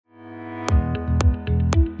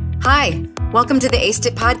Hi, welcome to the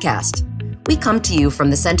ACE-IT podcast. We come to you from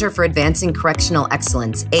the Center for Advancing Correctional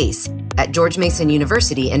Excellence, ACE, at George Mason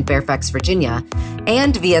University in Fairfax, Virginia,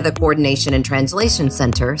 and via the Coordination and Translation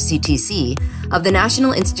Center, CTC, of the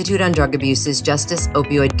National Institute on Drug Abuse's Justice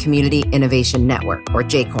Opioid Community Innovation Network, or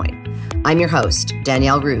JCOIN. I'm your host,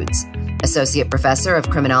 Danielle Rudes, Associate Professor of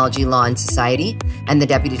Criminology, Law, and Society, and the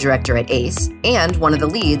Deputy Director at ACE, and one of the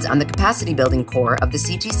leads on the capacity building core of the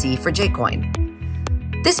CTC for JCOIN.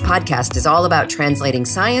 This podcast is all about translating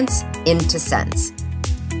science into sense.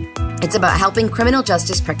 It's about helping criminal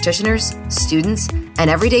justice practitioners, students, and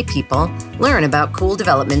everyday people learn about cool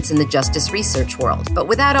developments in the justice research world, but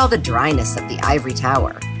without all the dryness of the ivory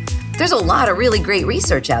tower. There's a lot of really great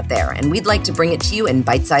research out there, and we'd like to bring it to you in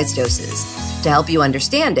bite-sized doses to help you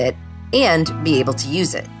understand it and be able to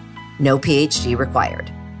use it. No PhD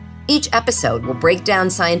required. Each episode will break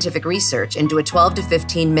down scientific research into a 12 to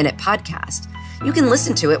 15-minute podcast. You can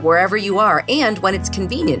listen to it wherever you are and when it's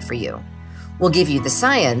convenient for you. We'll give you the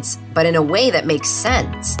science, but in a way that makes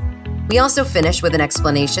sense. We also finish with an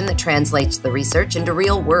explanation that translates the research into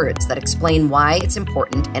real words that explain why it's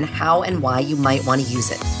important and how and why you might want to use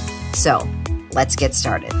it. So, let's get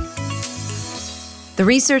started. The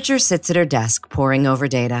researcher sits at her desk poring over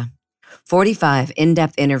data. 45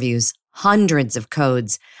 in-depth interviews, hundreds of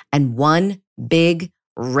codes, and one big,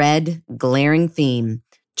 red, glaring theme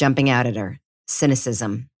jumping out at her: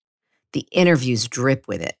 cynicism. The interviews drip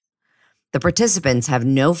with it. The participants have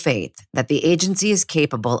no faith that the agency is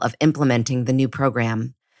capable of implementing the new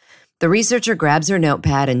program. The researcher grabs her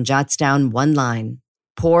notepad and jots down one line: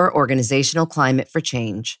 poor organizational climate for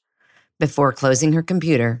change, before closing her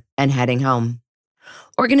computer and heading home.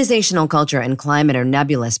 Organizational culture and climate are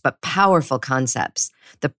nebulous but powerful concepts,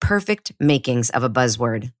 the perfect makings of a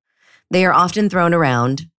buzzword. They are often thrown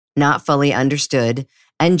around, not fully understood,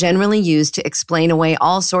 and generally used to explain away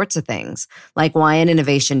all sorts of things, like why an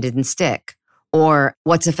innovation didn't stick, or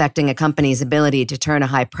what's affecting a company's ability to turn a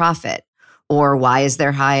high profit, or why is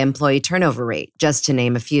there high employee turnover rate, just to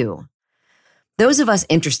name a few. Those of us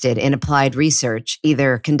interested in applied research,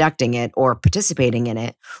 either conducting it or participating in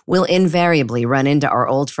it, will invariably run into our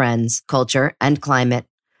old friends, culture, and climate.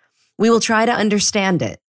 We will try to understand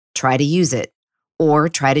it, try to use it, or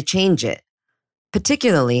try to change it,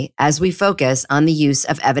 particularly as we focus on the use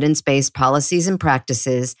of evidence-based policies and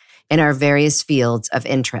practices in our various fields of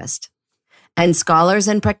interest. And scholars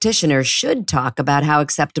and practitioners should talk about how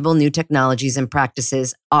acceptable new technologies and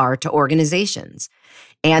practices are to organizations.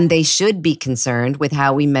 And they should be concerned with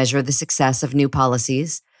how we measure the success of new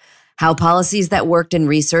policies, how policies that worked in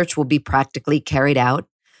research will be practically carried out,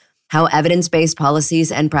 how evidence-based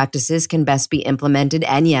policies and practices can best be implemented,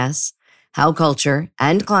 and yes, how culture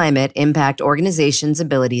and climate impact organizations'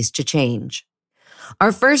 abilities to change.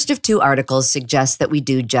 Our first of two articles suggests that we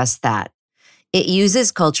do just that. It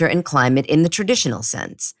uses culture and climate in the traditional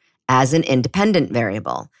sense, as an independent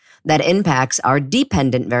variable that impacts our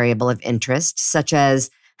dependent variable of interest, such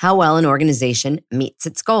as how well an organization meets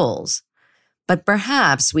its goals. But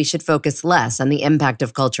perhaps we should focus less on the impact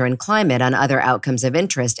of culture and climate on other outcomes of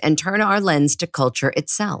interest and turn our lens to culture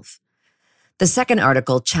itself. The second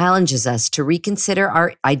article challenges us to reconsider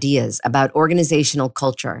our ideas about organizational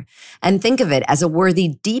culture and think of it as a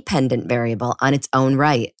worthy dependent variable on its own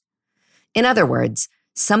right. In other words,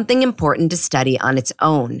 something important to study on its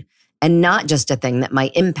own and not just a thing that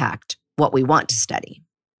might impact what we want to study.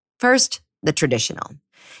 First, the traditional.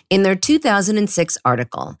 In their 2006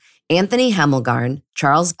 article, Anthony Hamelgarn,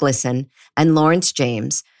 Charles Glisson, and Lawrence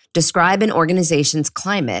James describe an organization's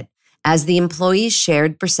climate as the employees'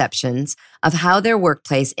 shared perceptions of how their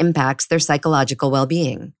workplace impacts their psychological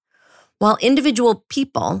well-being. While individual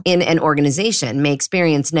people in an organization may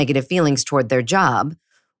experience negative feelings toward their job,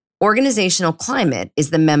 organizational climate is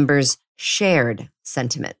the members' shared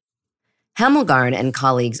sentiment. Hamelgarn and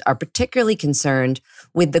colleagues are particularly concerned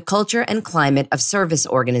with the culture and climate of service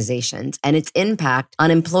organizations and its impact on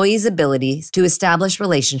employees' abilities to establish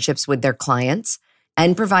relationships with their clients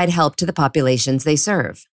and provide help to the populations they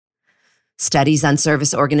serve. Studies on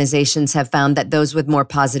service organizations have found that those with more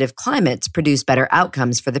positive climates produce better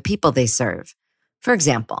outcomes for the people they serve. For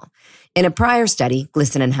example, in a prior study,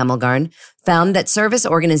 Glisson and Hamelgarn found that service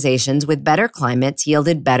organizations with better climates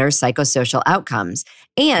yielded better psychosocial outcomes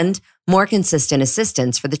and more consistent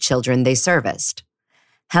assistance for the children they serviced.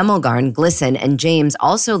 Hamelgarn, Glisson, and James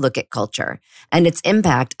also look at culture and its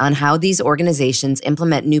impact on how these organizations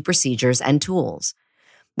implement new procedures and tools.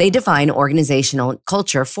 They define organizational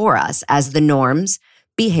culture for us as the norms,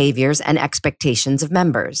 behaviors, and expectations of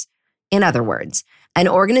members. In other words, an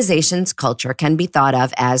organization's culture can be thought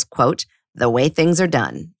of as, quote, the way things are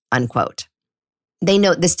done, unquote. They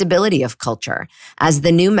note the stability of culture as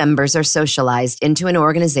the new members are socialized into an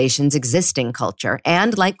organization's existing culture,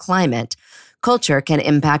 and like climate, culture can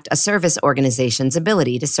impact a service organization's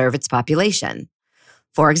ability to serve its population.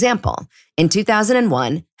 For example, in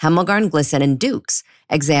 2001, Hemmelgarn, Glisson, and Dukes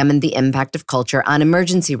examined the impact of culture on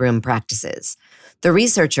emergency room practices. The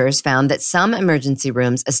researchers found that some emergency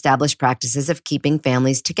rooms establish practices of keeping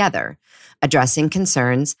families together, addressing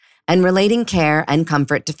concerns, and relating care and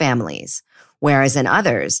comfort to families, whereas in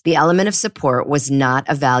others, the element of support was not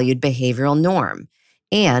a valued behavioral norm,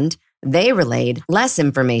 and they relayed less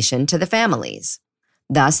information to the families.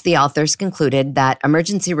 Thus, the authors concluded that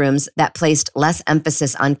emergency rooms that placed less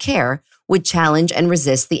emphasis on care would challenge and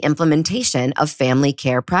resist the implementation of family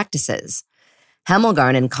care practices.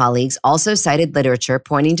 Hemmelgarn and colleagues also cited literature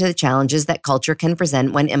pointing to the challenges that culture can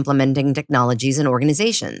present when implementing technologies in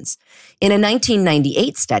organizations. In a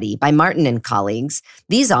 1998 study by Martin and colleagues,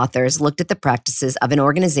 these authors looked at the practices of an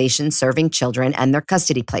organization serving children and their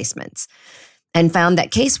custody placements, and found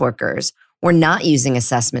that caseworkers were not using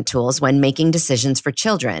assessment tools when making decisions for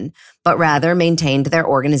children, but rather maintained their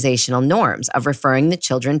organizational norms of referring the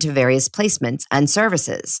children to various placements and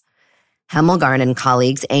services. Hemmelgarn and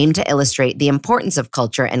colleagues aim to illustrate the importance of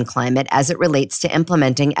culture and climate as it relates to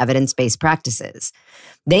implementing evidence-based practices.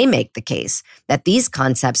 They make the case that these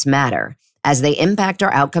concepts matter as they impact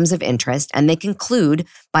our outcomes of interest, and they conclude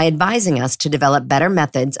by advising us to develop better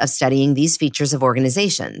methods of studying these features of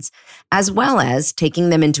organizations, as well as taking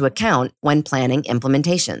them into account when planning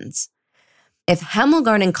implementations. If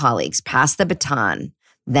Hemmelgarn and colleagues pass the baton,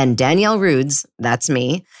 then Danielle Rudes, that's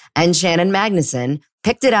me, and Shannon Magnuson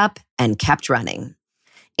picked it up and kept running.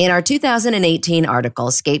 In our 2018 article,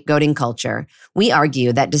 Scapegoating Culture, we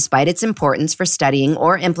argue that despite its importance for studying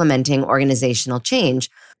or implementing organizational change,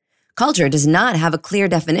 culture does not have a clear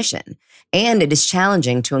definition, and it is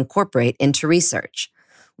challenging to incorporate into research.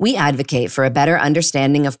 We advocate for a better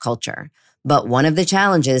understanding of culture, but one of the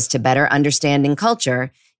challenges to better understanding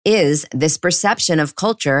culture is this perception of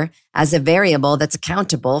culture as a variable that's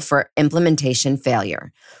accountable for implementation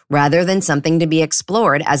failure, rather than something to be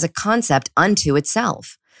explored as a concept unto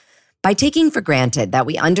itself. By taking for granted that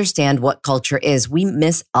we understand what culture is, we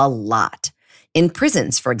miss a lot. In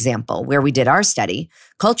prisons, for example, where we did our study,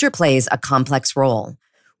 culture plays a complex role.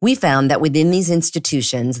 We found that within these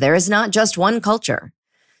institutions, there is not just one culture.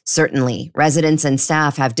 Certainly, residents and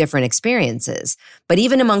staff have different experiences, but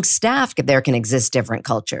even amongst staff, there can exist different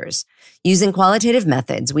cultures. Using qualitative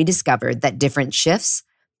methods, we discovered that different shifts,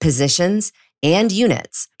 positions, and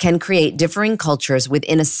units can create differing cultures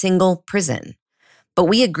within a single prison. But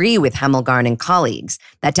we agree with Hemmelgarn and colleagues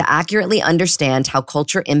that to accurately understand how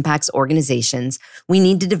culture impacts organizations, we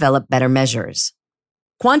need to develop better measures.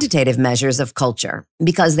 Quantitative measures of culture,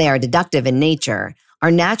 because they are deductive in nature,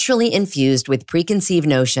 are naturally infused with preconceived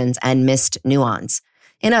notions and missed nuance.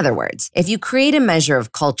 In other words, if you create a measure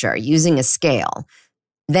of culture using a scale,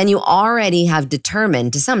 then you already have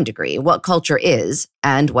determined to some degree what culture is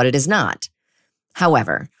and what it is not.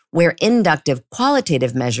 However, where inductive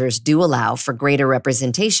qualitative measures do allow for greater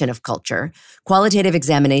representation of culture, qualitative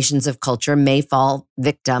examinations of culture may fall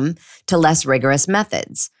victim to less rigorous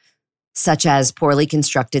methods, such as poorly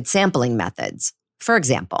constructed sampling methods. For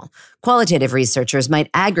example, qualitative researchers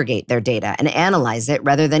might aggregate their data and analyze it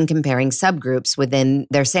rather than comparing subgroups within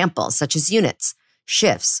their samples, such as units,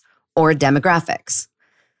 shifts, or demographics.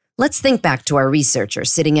 Let's think back to our researcher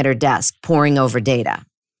sitting at her desk poring over data.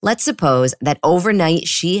 Let's suppose that overnight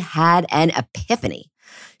she had an epiphany.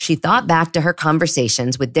 She thought back to her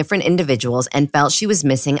conversations with different individuals and felt she was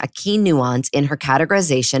missing a key nuance in her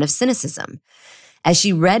categorization of cynicism. As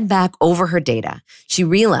she read back over her data, she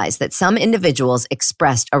realized that some individuals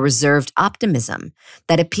expressed a reserved optimism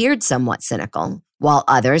that appeared somewhat cynical, while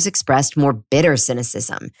others expressed more bitter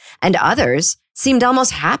cynicism, and others seemed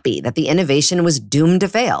almost happy that the innovation was doomed to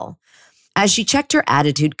fail. As she checked her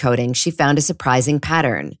attitude coding, she found a surprising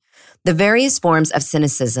pattern. The various forms of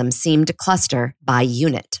cynicism seemed to cluster by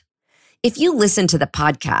unit. If you listen to the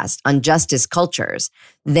podcast on justice cultures,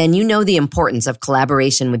 then you know the importance of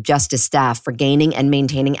collaboration with justice staff for gaining and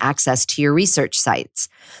maintaining access to your research sites.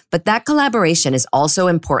 But that collaboration is also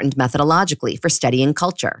important methodologically for studying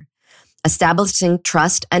culture. Establishing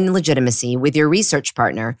trust and legitimacy with your research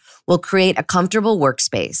partner will create a comfortable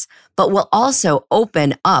workspace, but will also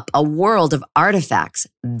open up a world of artifacts,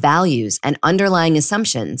 values, and underlying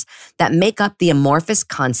assumptions that make up the amorphous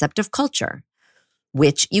concept of culture,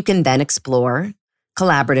 which you can then explore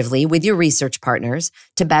collaboratively with your research partners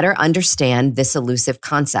to better understand this elusive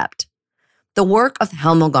concept. The work of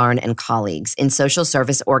Helmelgarn and colleagues in social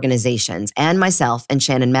service organizations and myself and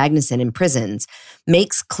Shannon Magnuson in prisons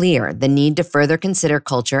makes clear the need to further consider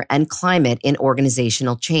culture and climate in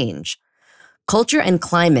organizational change. Culture and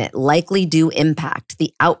climate likely do impact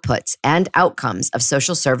the outputs and outcomes of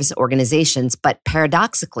social service organizations, but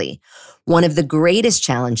paradoxically, one of the greatest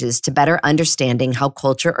challenges to better understanding how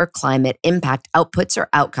culture or climate impact outputs or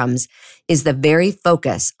outcomes is the very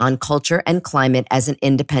focus on culture and climate as an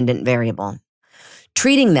independent variable.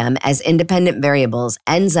 Treating them as independent variables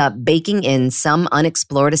ends up baking in some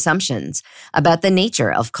unexplored assumptions about the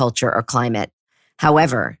nature of culture or climate.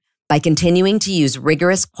 However, by continuing to use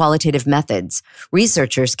rigorous qualitative methods,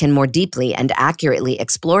 researchers can more deeply and accurately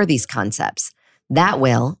explore these concepts. That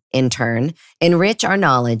will, in turn, enrich our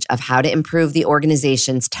knowledge of how to improve the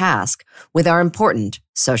organization's task with our important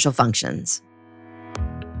social functions.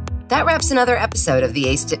 That wraps another episode of the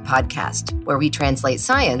ACEIT podcast, where we translate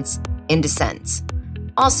science into sense.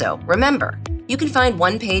 Also, remember, you can find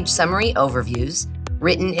one-page summary overviews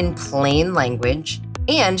written in plain language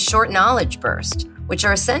and short knowledge bursts, which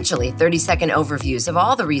are essentially 30-second overviews of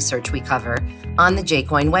all the research we cover on the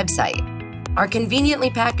JCoin website. Our conveniently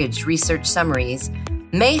packaged research summaries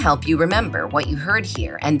may help you remember what you heard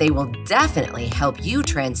here, and they will definitely help you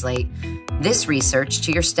translate this research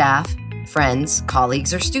to your staff, friends,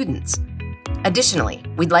 colleagues, or students. Additionally,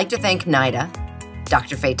 we'd like to thank NIDA,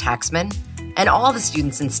 Dr. Faye Taxman, and all the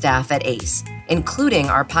students and staff at ACE, including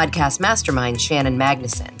our podcast mastermind, Shannon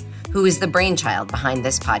Magnuson, who is the brainchild behind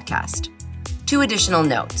this podcast. 2 additional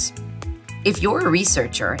notes. If you're a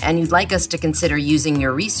researcher and you'd like us to consider using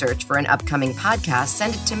your research for an upcoming podcast,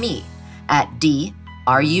 send it to me at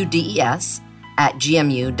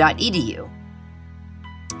drudes@gmu.edu.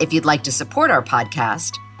 If you'd like to support our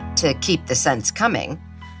podcast to keep the sense coming,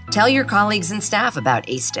 tell your colleagues and staff about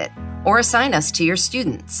ACEIT or assign us to your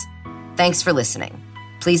students. Thanks for listening.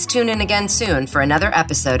 Please tune in again soon for another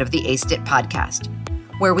episode of the ACEIT podcast,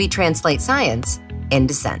 where we translate science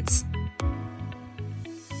into sense.